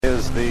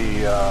is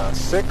the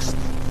 6th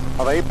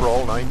of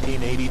April,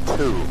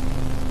 1982.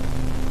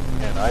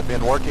 And I've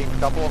been working a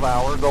couple of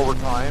hours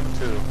overtime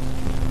to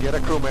get a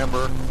crew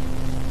member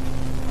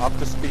up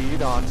to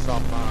speed on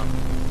some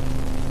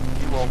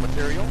hero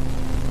material.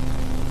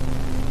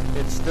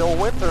 It's still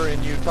winter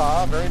in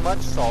Utah, very much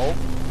so.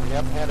 We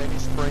haven't had any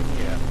spring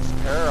yet. It's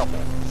terrible.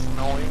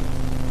 Snowing.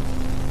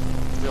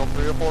 Still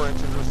 3 or 4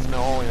 inches of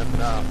snow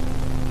in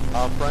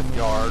our front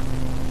yard.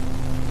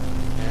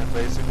 And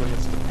basically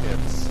it's the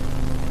pits.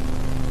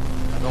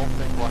 I don't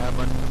think we'll have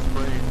much of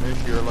spring this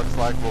year. Looks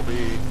like we'll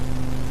be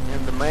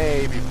into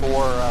May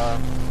before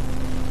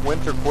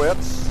winter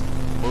quits.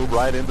 Move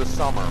right into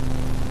summer.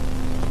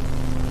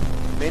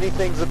 Many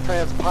things have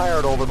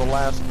transpired over the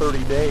last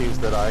 30 days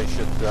that I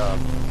should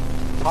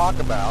talk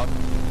about.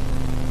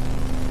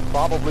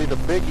 Probably the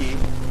biggie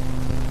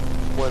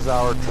was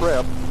our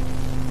trip.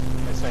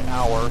 I say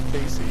our,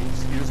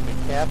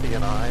 Kathy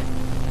and I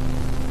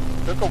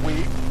took a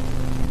week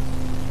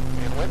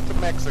and went to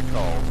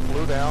Mexico.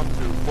 Flew down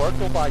to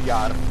Puerto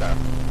Vallarta.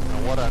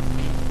 Now what a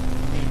neat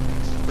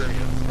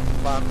experience.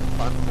 A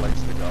fun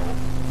place to go.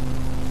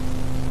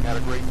 Had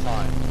a great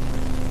time.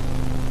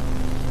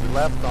 We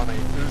left on a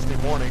Tuesday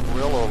morning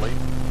real early.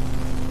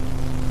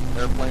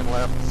 Airplane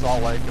left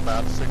Salt Lake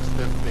about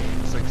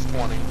 6:15,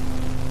 6:20.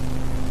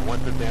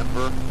 Went to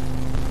Denver.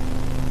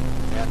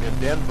 And in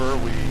Denver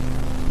we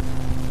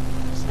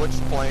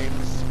switched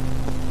planes,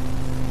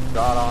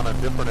 got on a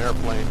different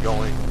airplane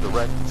going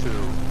direct to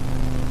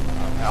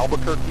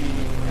Albuquerque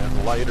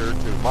and later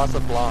to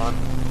Mazatlan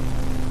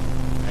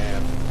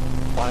and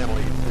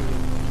finally to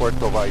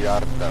Puerto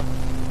Vallarta.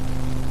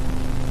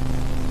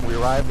 We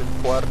arrived in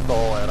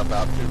Puerto at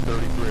about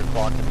 2:30, 3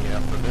 o'clock in the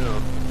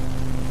afternoon.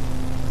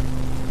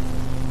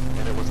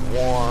 And it was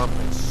warm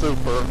and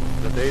super.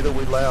 The day that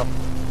we left,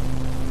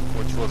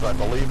 which was, I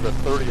believe, the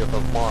 30th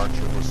of March,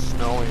 it was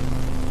snowing,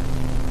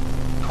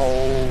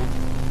 cold.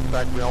 In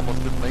fact, we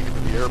almost didn't make it to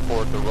the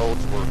airport. The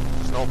roads were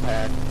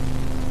snow-packed. It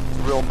was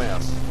a real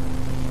mess.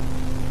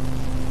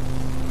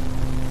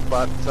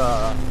 But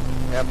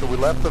after we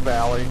left the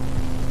valley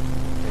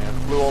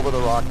and flew over the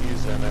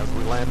Rockies, and as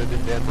we landed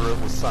in Denver, it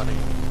was sunny,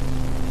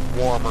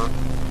 warmer,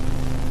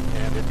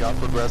 and it got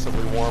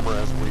progressively warmer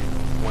as we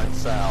went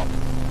south.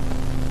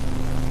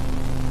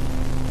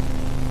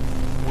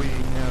 We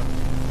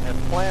had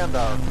planned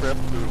our trip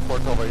to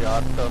Puerto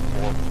Vallarta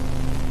for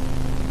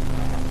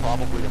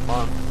probably a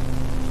month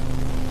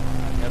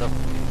ahead of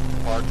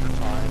departure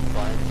time,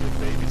 trying to get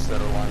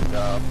babysitter lined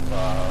up,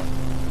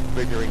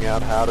 figuring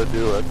out how to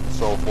do it, and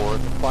so forth.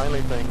 And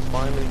finally, things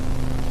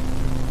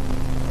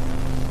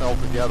fell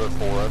together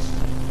for us.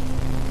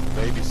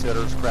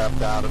 Babysitters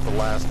crapped out at the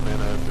last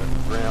minute,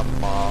 and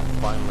Grandma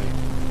finally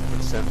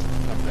consented to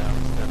come down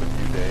and spend a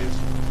few days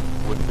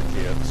with the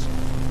kids.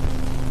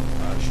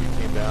 She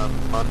came down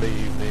Monday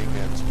evening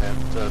and spent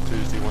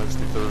Tuesday,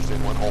 Wednesday, Thursday,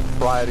 and went home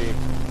Friday.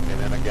 And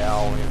then a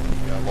gal in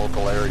the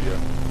local area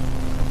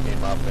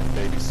came up and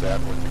babysat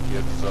with the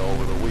kids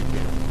over the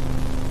weekend.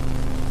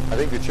 I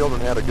think the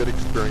children had a good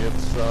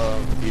experience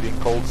eating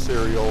cold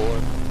cereal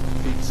and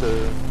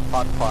pizza,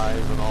 hot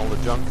pies, and all the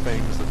junk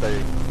things that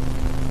they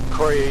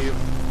crave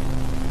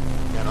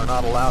and are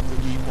not allowed to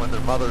eat when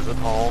their mother's at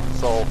home.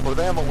 So for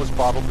them it was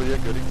probably a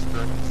good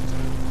experience too.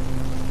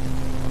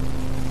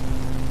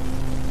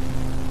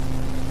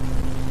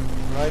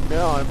 Right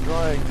now I'm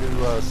trying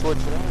to switch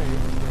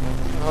lanes, and I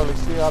can hardly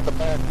see out the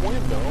back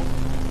window.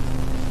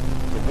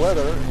 The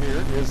weather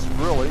here is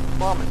really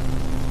crummy.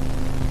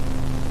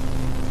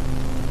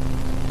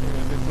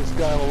 And if this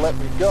guy will let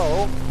me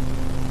go,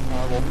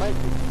 I will make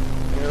it.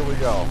 Here we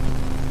go.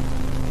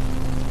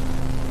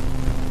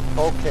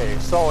 Okay,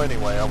 so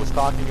anyway, I was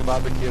talking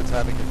about the kids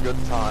having a good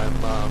time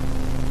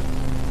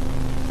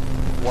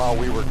while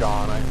we were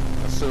gone. I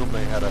assume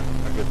they had a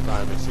good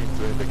time. They seemed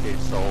to indicate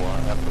so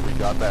after we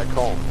got back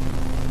home.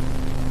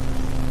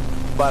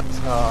 But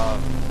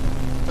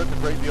it took a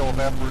great deal of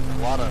effort and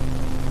a lot of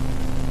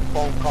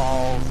phone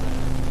calls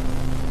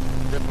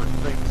and different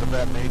things of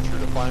that nature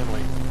to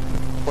finally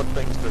put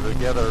things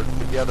together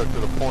to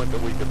the point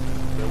that we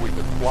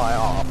could fly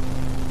off.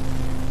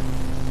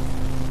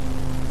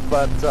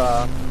 But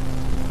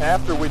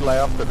after we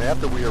left and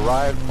after we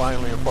arrived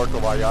finally in Puerto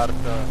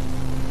Vallarta,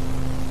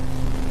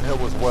 it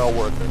was well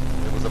worth it.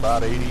 It was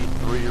about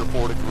 83 or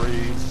 4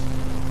 degrees,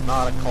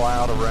 not a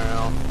cloud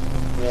around,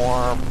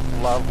 warm,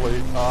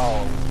 lovely.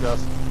 Oh, it was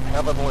just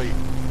heavenly.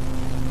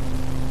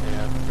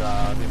 And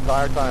the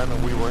entire time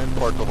that we were in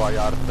Puerto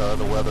Vallarta,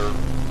 the weather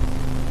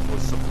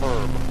was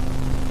superb.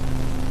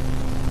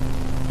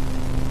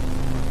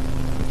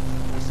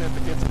 We sent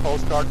the kids a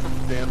postcard from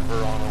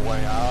Denver on our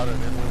way out,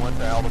 and then we went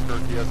to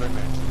Albuquerque, as I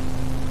mentioned.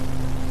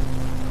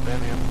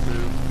 Then into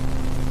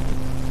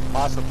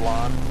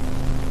Mazatlan.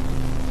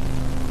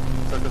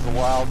 It took us a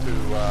while to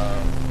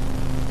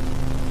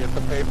get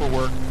the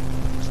paperwork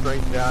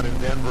straightened out in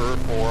Denver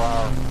for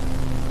our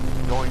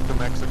going to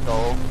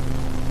Mexico.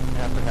 We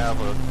have to have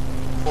a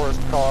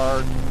tourist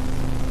card,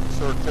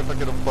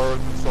 certificate of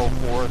birth, and so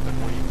forth, and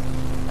we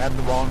had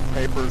the wrong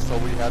papers, so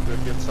we had to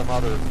get some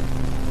other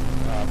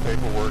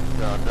paperwork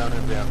done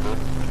in Denver.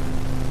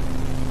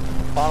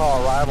 Upon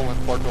our arrival in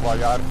Puerto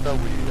Vallarta,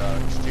 we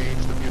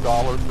exchanged a few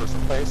dollars for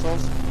some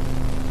pesos,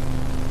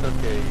 took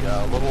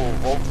a little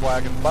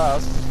Volkswagen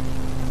bus,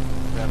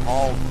 then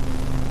hauled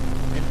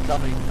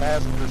incoming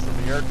passengers from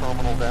the air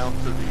terminal down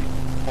to the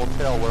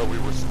hotel where we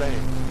were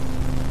staying.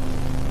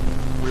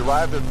 We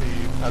arrived at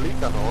the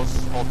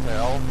Pelicanos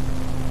Hotel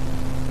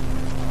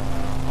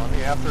on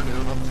the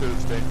afternoon of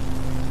Tuesday,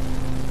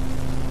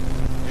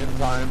 in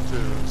time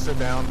to sit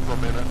down for a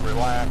minute,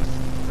 relax,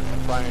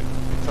 and try and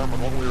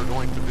determine what we were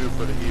going to do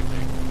for the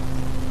evening.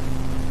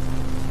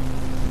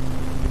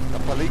 The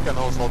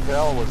Pelicanos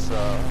Hotel was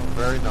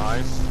very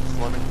nice,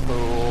 swimming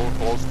pool,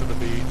 close to the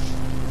beach,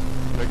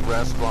 big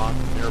restaurant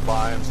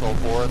nearby and so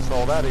forth.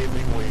 So that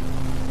evening we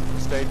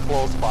stayed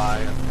close by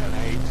and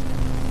ate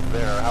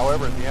there.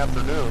 However, in the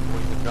afternoon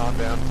we had gone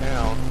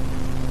downtown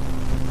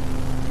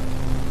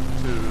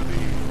to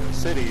the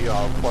city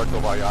of Puerto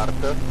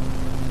Vallarta.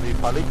 The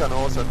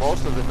Pelicanos and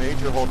most of the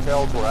major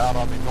hotels were out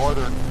on the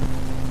northern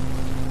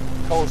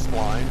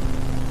coastline,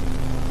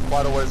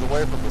 quite a ways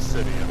away from the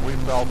city, and we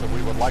felt that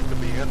we would like to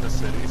be in the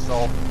city,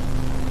 so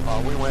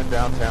we went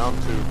downtown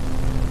to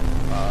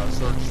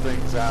search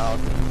things out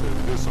and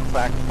to do some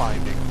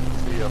fact-finding,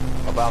 see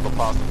about the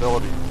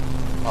possibility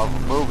of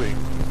moving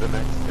the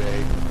next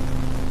day.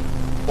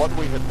 What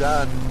we had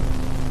done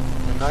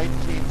in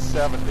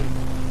 1970,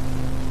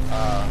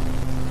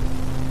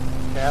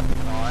 Kathy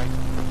and I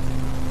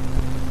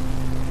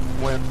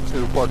went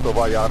to Puerto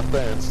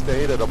Vallarta and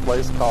stayed at a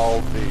place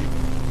called the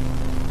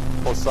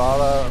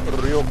Posada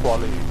Rio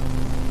Quali.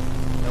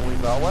 And we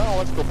thought, well,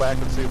 let's go back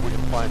and see if we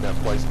can find that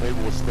place. Maybe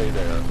we'll stay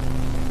there.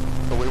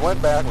 So we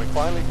went back, we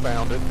finally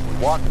found it. We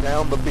walked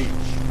down the beach,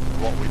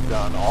 what we've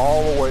done,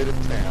 all the way to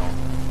town.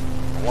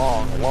 A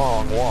long,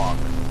 long walk.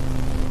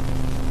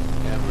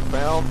 And we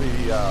found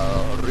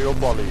the Rio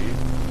Quali,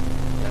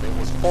 and it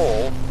was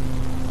full,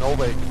 no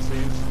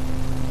vacancies.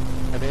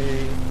 And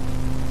they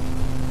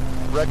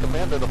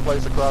recommended a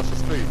place across the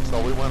street.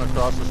 So we went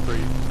across the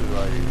street to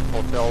a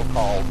hotel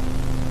called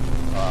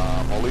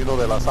Molino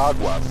de las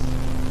Aguas.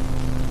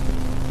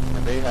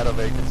 And they had a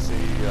vacancy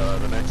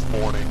the next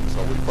morning,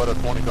 so we put a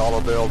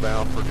 $20 bill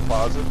down for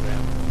deposit,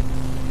 and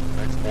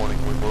the next morning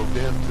we moved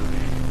into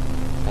the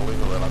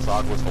Molino de las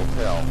Aguas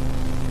Hotel.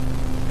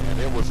 And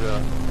it was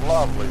a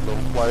lovely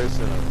little place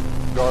in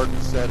a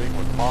garden setting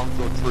with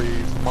mango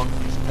trees,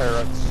 monkeys,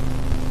 parrots,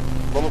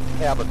 little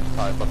cabin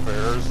type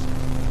affairs,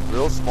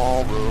 real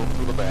small rooms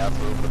with a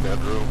bathroom and a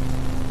bedroom.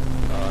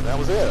 That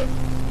was it.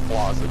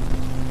 Closet.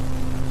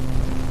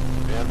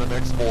 And the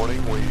next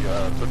morning we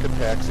took a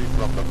taxi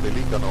from the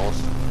Pelicanos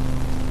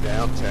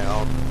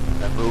downtown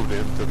and moved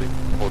into the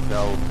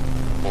Hotel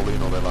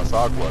Molino de las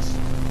Aguas.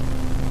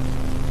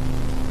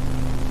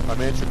 I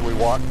mentioned we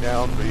walked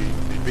down the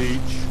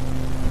beach.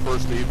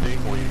 First evening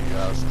we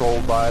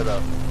strolled by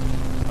the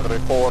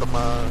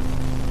Reforma,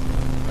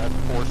 that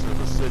portion of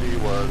the city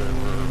where there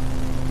were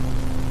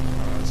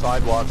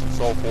sidewalks and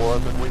so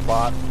forth, and we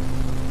bought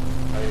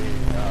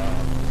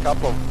a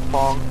couple of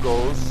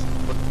mangos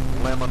with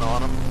lemon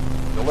on them.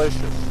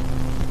 Delicious.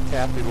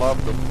 Kathy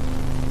loved them.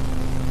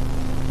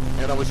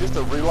 And it was just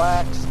a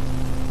relaxed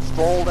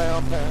stroll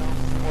downtown,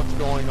 see what's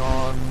going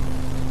on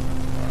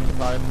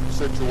type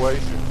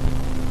situation.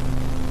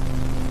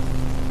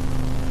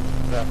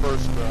 That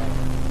first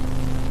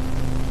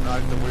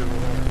night that we were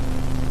there.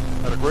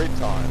 Had a great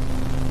time.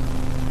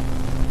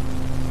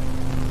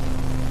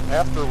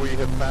 After we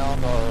had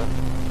found our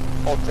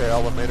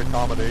hotel and made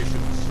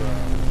accommodations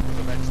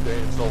for the next day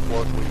and so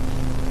forth, we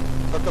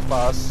took a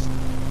bus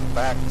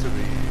back to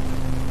the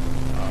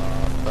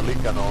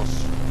Pelicanos,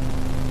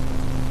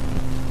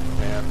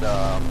 and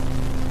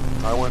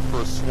I went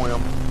for a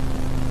swim.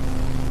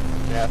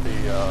 Kathy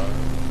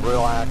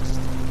relaxed,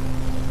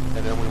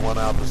 and then we went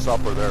out to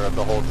supper there at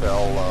the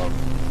hotel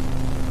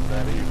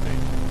that evening.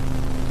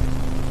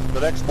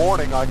 The next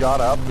morning I got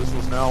up, this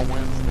was now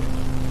Wednesday,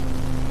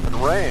 and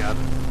ran,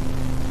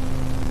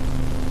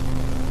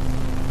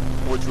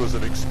 which was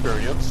an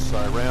experience.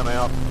 I ran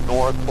out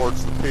north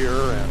towards the pier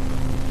and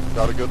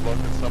got a good look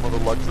at some of the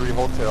luxury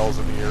hotels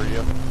in the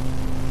area.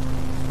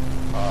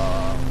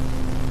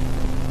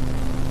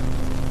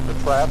 The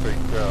traffic,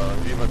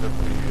 even at the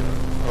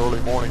early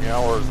morning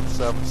hours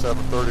of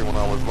 7:30 when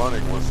I was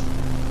running, was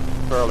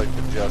fairly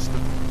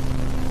congested.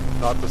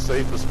 Not the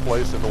safest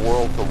place in the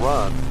world to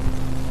run.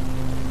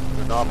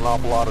 There are not an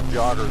awful lot of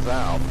joggers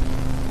out.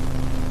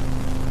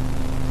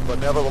 But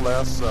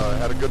nevertheless,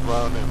 had a good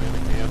run, and then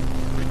again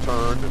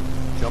returned and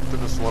jumped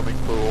in the swimming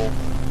pool.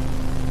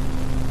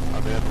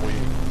 And then we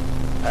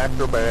packed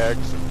our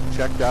bags and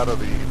checked out of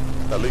the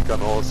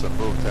Pelicanos and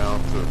moved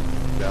down to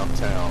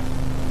downtown.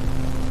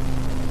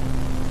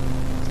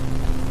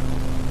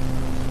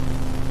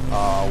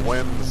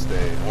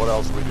 Wednesday, what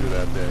else did we do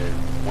that day?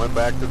 Went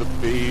back to the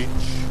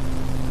beach,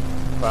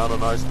 found a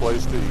nice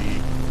place to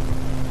eat,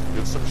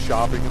 did some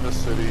shopping in the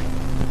city,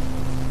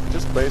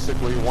 just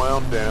basically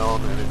wound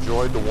down and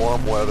enjoyed the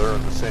warm weather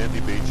and the sandy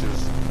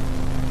beaches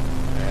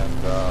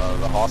and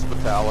the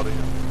hospitality.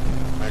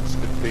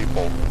 Mexican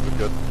people.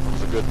 It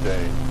was a good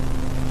day.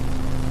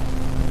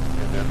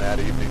 And then that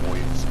evening we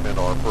spent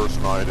our first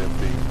night in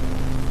the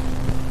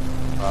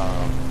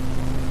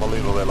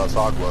Molino de las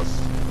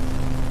Aguas.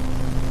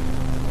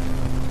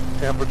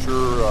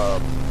 Temperature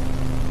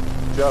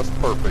just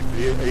perfect.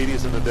 The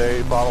 80s in the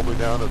day, probably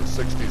down to the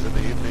 60s in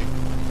the evening.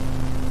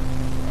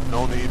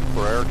 No need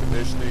for air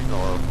conditioning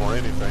or for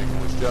anything.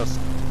 It was just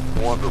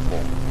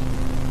wonderful.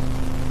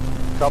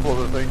 A couple of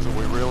the things that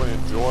we really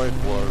enjoyed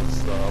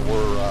was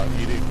we're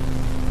eating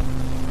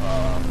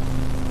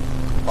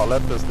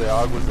paletas de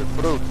aguas de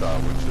fruta,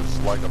 which is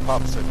like a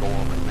popsicle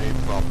only made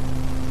from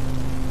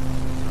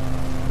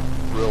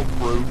real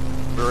fruit.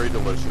 Very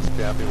delicious.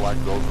 Kathy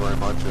liked those very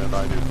much, and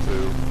I did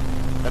too.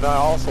 And I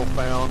also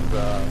found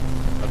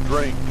a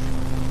drink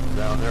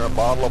down there, a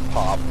bottle of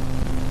pop,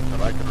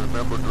 that I can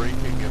remember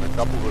drinking in a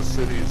couple of the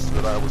cities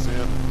that I was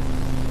in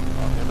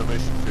the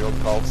mission field,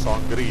 called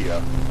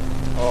sangria.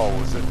 Oh,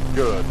 was it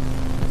good.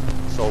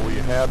 So we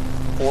had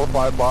 4 or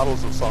 5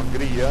 bottles of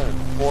sangria and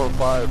 4 or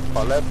 5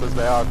 paletas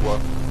de agua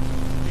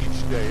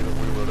each day that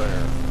we were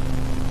there.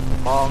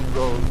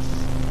 Mangoes,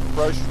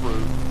 fresh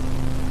fruit,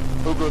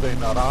 jugo de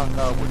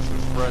naranja, which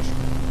is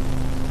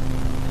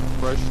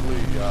freshly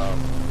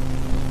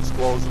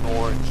frozen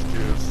orange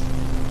juice.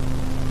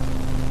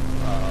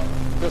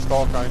 Just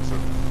all kinds of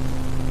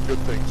good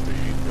things to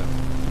eat and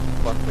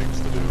fun things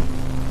to do.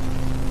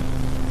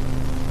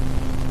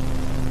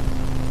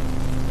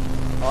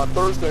 On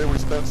Thursday, we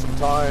spent some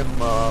time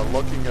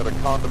looking at a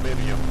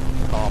condominium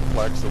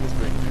complex that was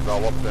being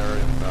developed there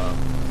in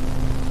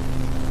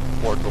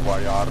Puerto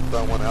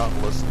Vallarta. Went out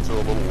and listened to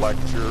a little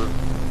lecture.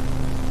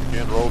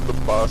 Again, rode the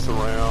bus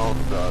around,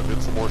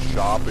 did some more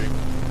shopping,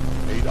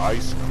 ate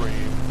ice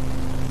cream,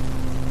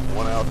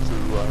 went out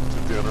to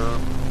dinner.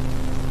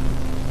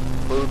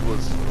 Food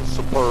was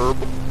superb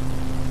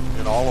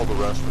in all of the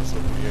restaurants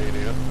that we ate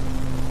in.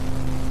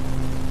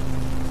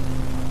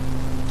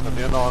 And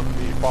then on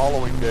the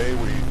following day,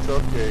 we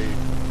took a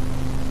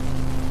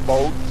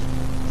boat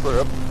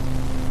trip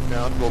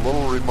down to a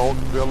little remote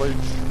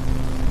village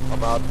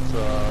about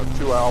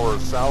 2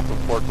 hours south of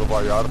Puerto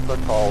Vallarta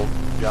called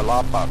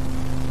Jalapa.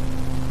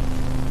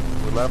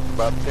 We left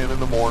about 10 in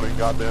the morning,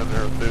 got down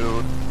there at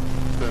noon,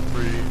 spent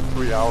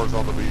three hours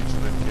on the beach,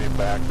 and then came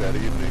back that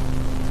evening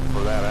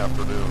for that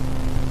afternoon.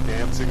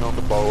 Dancing on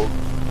the boat,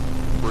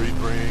 free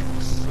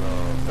drinks,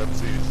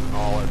 Pepsis and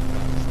all that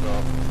kind of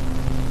stuff.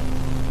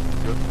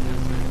 Good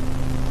music,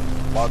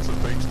 lots of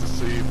things to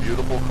see,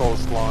 beautiful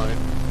coastline,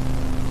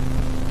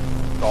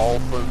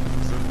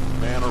 dolphins and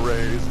manta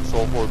rays and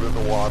so forth in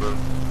the water,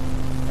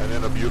 and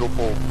then a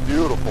beautiful,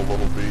 beautiful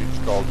little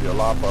beach called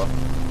Jalapa.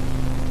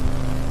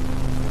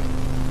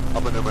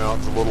 Up in the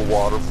mountains, a little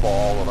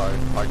waterfall that I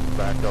hiked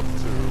back up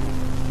to.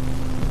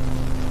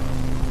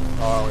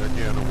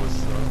 Again, it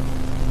was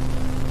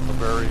a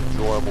very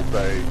enjoyable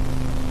day.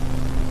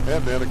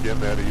 And then again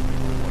that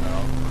evening we went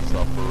out for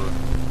supper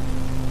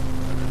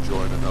and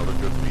enjoyed another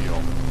good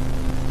meal.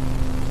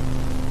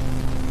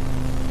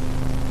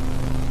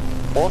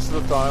 Most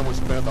of the time we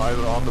spent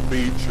either on the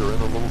beach or in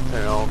a little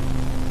town,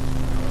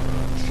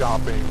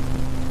 shopping,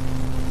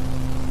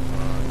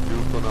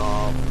 goofing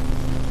off,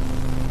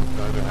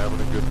 kind of having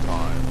a good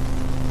time.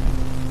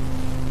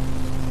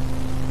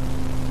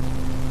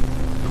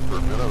 For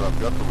a minute, I've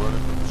got to run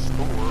into the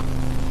store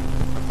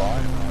and buy a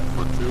knife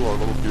or two. Our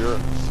little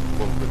Garrett's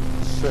a little bit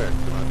sick,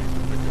 and I need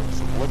to pick up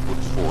some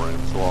liquids for him,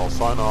 so I'll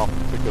sign off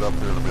and pick it up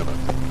here in a minute.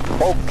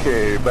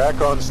 Okay,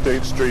 back on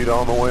State Street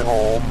on the way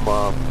home.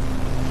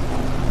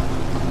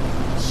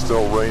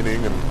 Still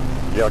raining and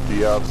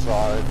yucky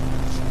outside.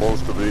 It's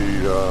supposed to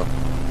be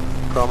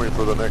coming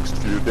for the next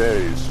few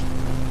days.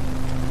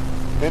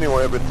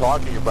 Anyway, I've been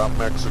talking about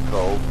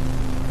Mexico.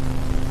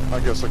 I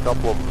guess a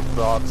couple of the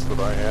thoughts that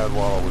I had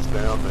while I was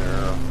down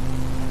there.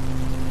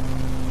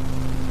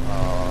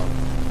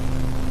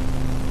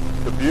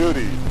 The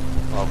beauty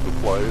of the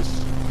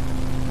place,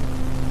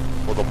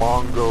 with the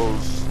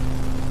mongoose,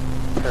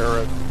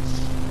 parrots,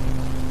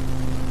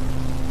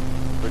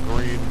 the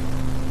green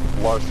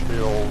lush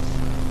hills,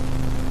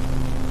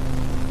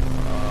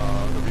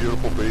 the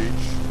beautiful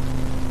beach,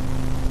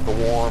 the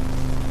warmth.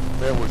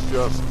 It was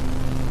just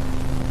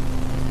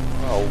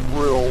a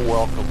real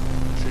welcome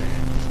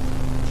change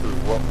to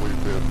what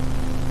we've been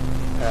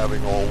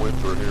having all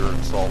winter here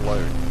in Salt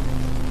Lake.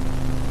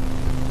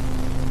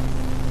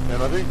 And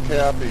I think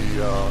Kathy,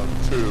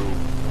 too,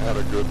 had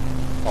a good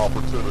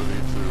opportunity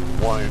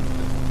to wind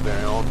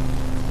down.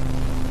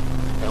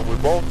 And we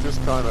both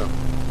just kind of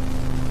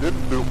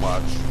didn't do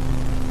much.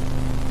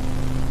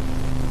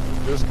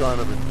 Just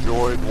kind of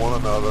enjoyed one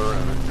another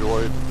and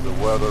enjoyed the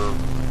weather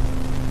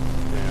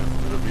and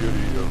the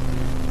beauty of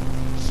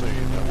the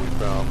scene that we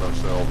found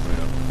ourselves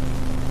in.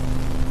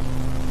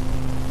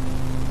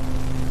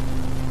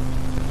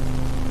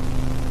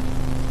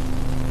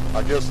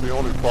 I guess the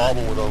only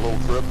problem with our little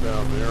trip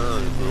down there,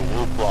 if there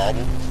were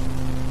problems,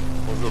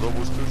 was that it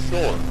was too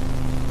short.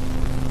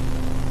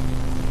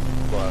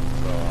 But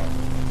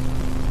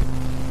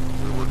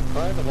we were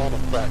kind of on a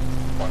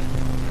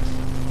fact-finding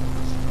mission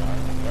this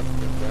time. Haven't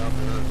been down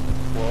there in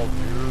 12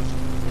 years.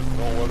 Didn't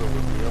know whether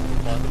we'd be able to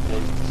find a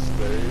place to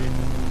stay.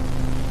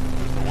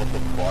 Didn't know what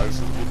the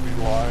prices would be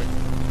like.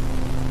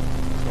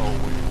 So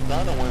we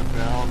kind of went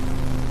down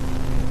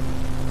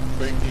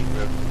thinking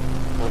that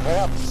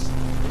perhaps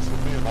this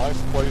would be a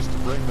nice place to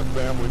bring the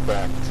family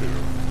back to.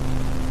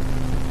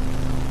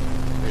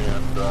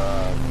 And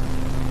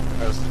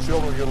as the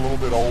children get a little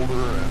bit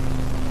older and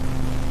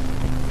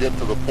get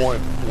to the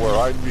point where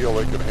I feel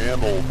they can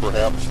handle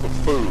perhaps the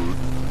food,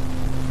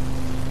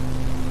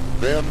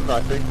 then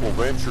I think we'll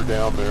venture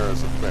down there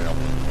as a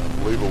family. I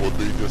believe it would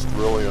be just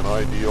really an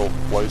ideal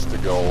place to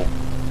go.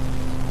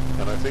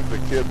 And I think the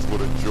kids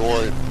would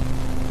enjoy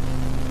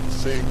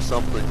seeing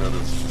something that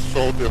is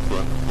so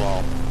different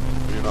from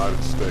the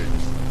United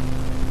States.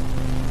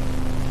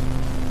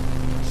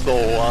 So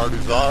our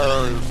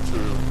desire is to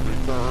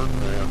return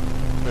and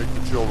take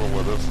the children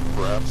with us and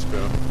perhaps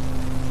spend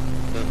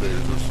 10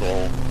 days or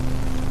so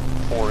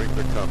touring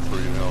the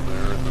country down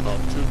there in the not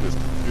too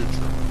distant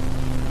future.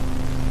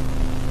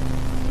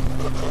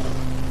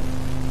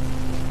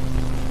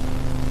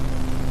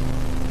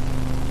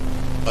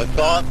 I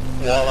thought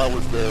while I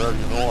was there,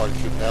 I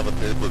should have a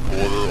tape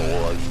recorder,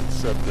 or I should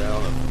sit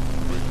down and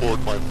record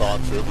my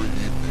thoughts every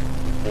evening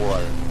before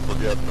I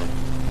forget them.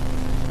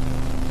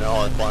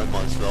 Now I find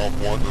myself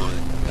wondering,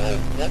 well,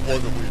 what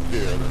was it we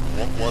did, and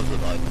what was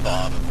it I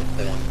thought at the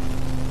point?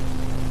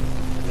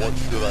 What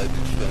should I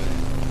be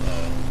saying?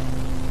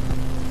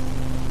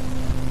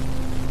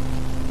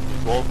 We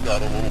both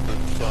got a little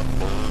bit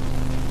sunburned.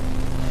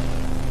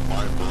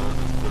 My burn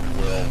is pretty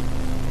well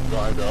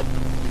dried up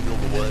and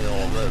peeled away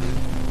already.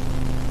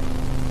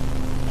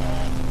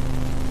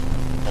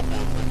 A couple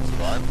of things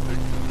that I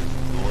particularly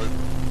enjoyed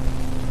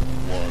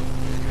was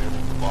being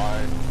able to buy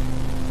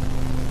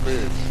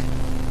fish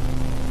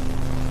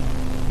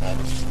on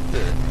a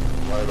stick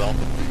right on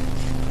the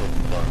beach,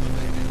 cooked by the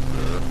natives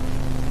there,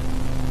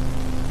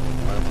 with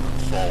lemon and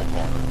salt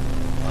on it.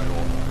 I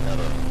had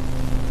a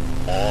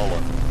ball,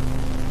 and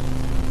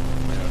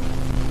man, it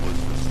was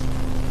delicious.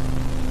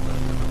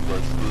 And the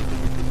fresh fruit that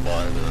we could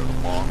buy there, the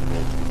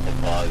mangoes, the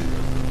papaya,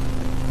 the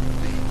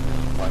beet, and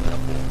the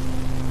pineapple,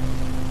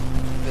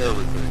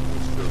 everything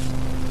was just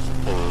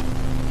superb.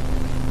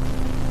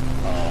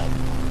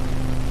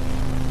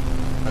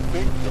 I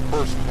think a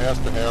person has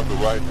to have the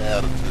right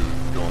attitude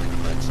going to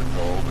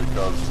Mexico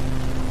because,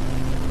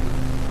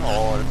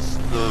 it's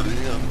dirty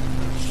and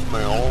it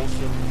smells,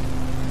 and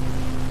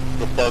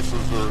the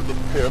buses are the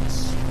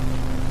pits.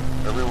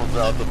 Everyone's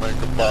out to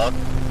make a buck.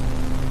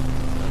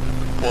 And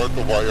in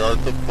Puerto,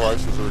 Vallarta,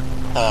 prices are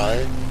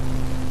high.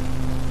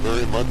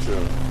 Very much a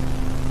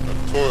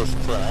tourist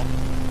trap.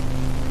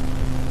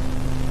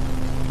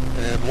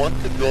 And one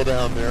could go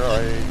down there,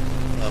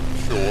 I'm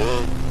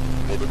sure,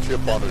 with a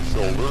chip on his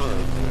shoulder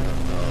and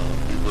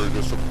be very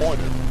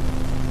disappointed.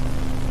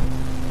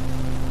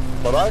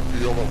 But I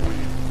feel that we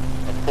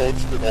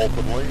approached it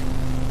openly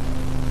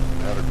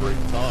and had a great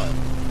time.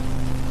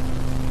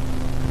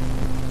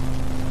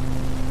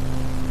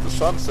 The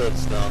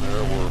sunsets down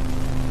there were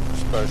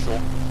special.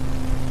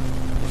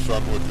 The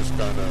sun would just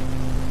kind of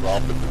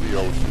drop into the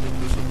ocean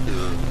and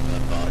disappear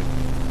at night.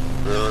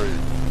 Very,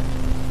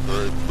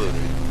 very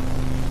pretty.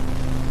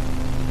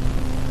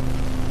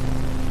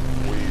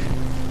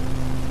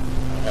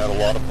 Had a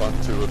lot of fun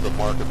too at the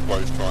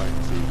marketplace trying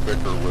to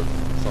bicker with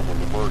some of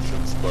the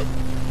merchants, but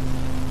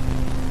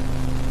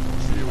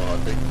when I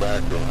think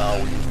back of how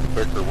we used to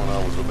bicker when I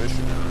was a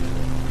missionary,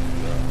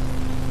 the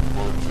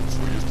merchants,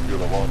 we used to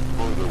get a lot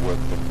further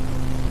with them.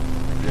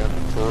 Again,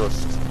 the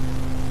tourist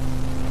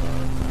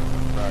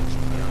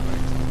attraction there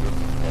makes it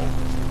difficult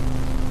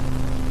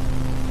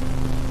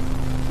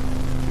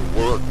to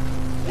work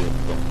with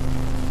them.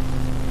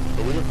 So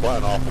we didn't buy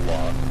an awful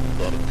lot. We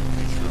bought a few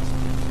t-shirts to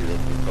the kids,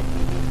 a couple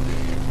of little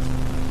games.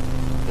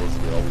 Of course,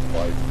 we always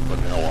buy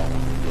vanilla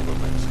when we go to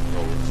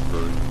Mexico. It's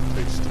very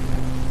tasty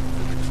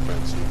and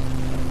expensive.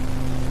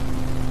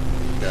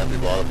 Kathy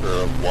bought a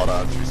pair of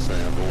Huarache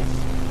sandals.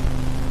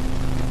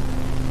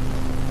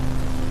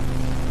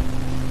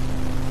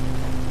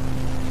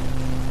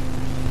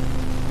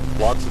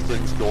 Lots of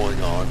things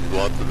going on. You go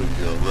out to the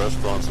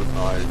restaurants at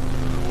night,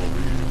 and there will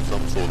be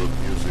some sort of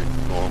music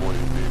normally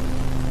being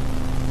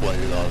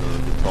played, either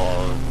a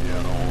guitar,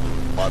 piano, or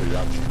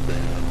mariachi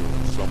band,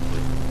 or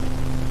something.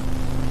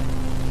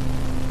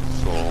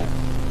 So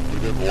we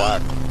didn't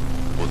lack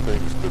for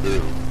things to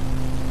do.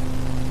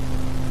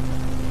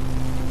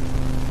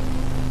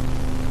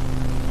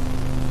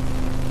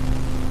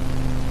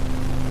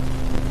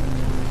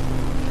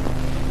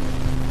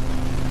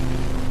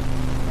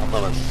 I'm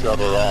going to shut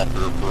her off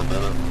here for a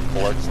minute and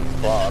collect some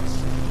thoughts,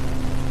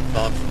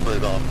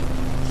 concentrate on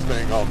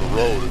staying on the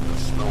road in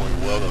this snowy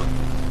weather,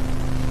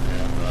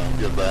 and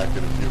get back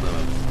in a few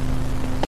minutes.